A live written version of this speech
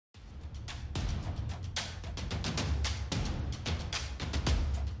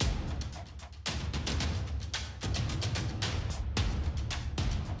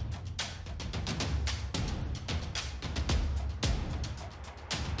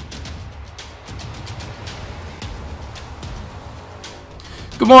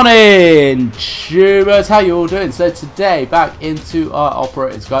Good morning, tubers, how you all doing? So today, back into our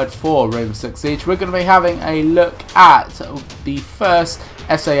Operator's Guide for Rainbow Six Siege, we're going to be having a look at the first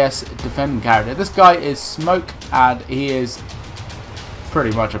SAS defending character. This guy is Smoke, and he is pretty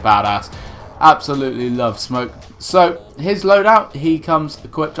much a badass. Absolutely love Smoke. So his loadout, he comes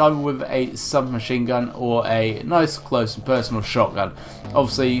equipped either with a submachine gun or a nice close and personal shotgun.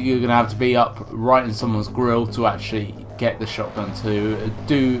 Obviously you're going to have to be up right in someone's grill to actually get the shotgun to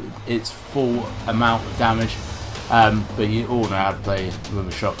do its full amount of damage, but you all know how to play with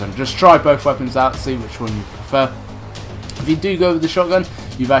a shotgun. Just try both weapons out, see which one you prefer. If you do go with the shotgun,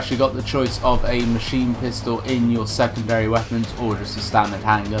 you've actually got the choice of a machine pistol in your secondary weapons or just a standard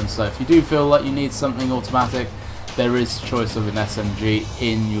handgun. So if you do feel like you need something automatic, there is choice of an SMG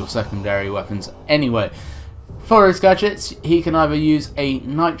in your secondary weapons anyway. For his gadgets, he can either use a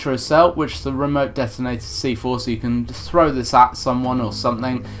nitro cell, which is a remote detonated C4, so you can just throw this at someone or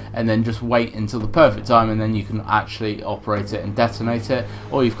something and then just wait until the perfect time and then you can actually operate it and detonate it.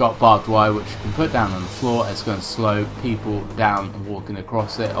 Or you've got barbed wire, which you can put down on the floor. It's going to slow people down walking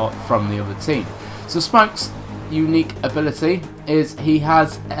across it from the other team. So Smoke's unique ability is he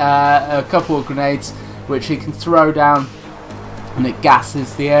has a couple of grenades which he can throw down, and it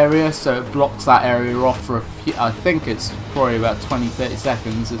gases the area, so it blocks that area off for a few, I think it's probably about 20-30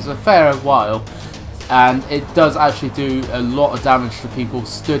 seconds. It's a fair while, and it does actually do a lot of damage to people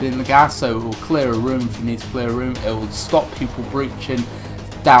stood in the gas, so it will clear a room if you need to clear a room. It will stop people breaching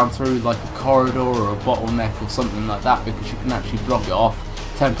down through like a corridor or a bottleneck or something like that, because you can actually block it off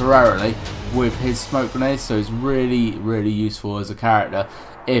temporarily with his smoke grenades. So it's really useful as a character.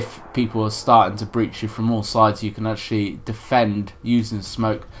 If people are starting to breach you from all sides, you can actually defend using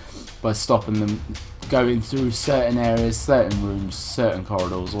smoke by stopping them going through certain areas, certain rooms, certain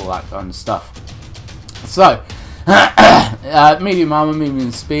corridors, all that kind of stuff. So medium armor,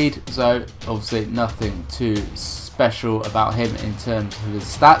 medium speed, so obviously nothing too special about him in terms of his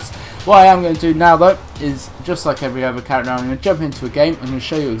stats. What I am going to do now though is, just like every other character, I'm going to jump into a game. I'm going to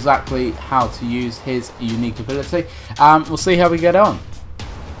show you exactly how to use his unique ability. We'll see how we get on.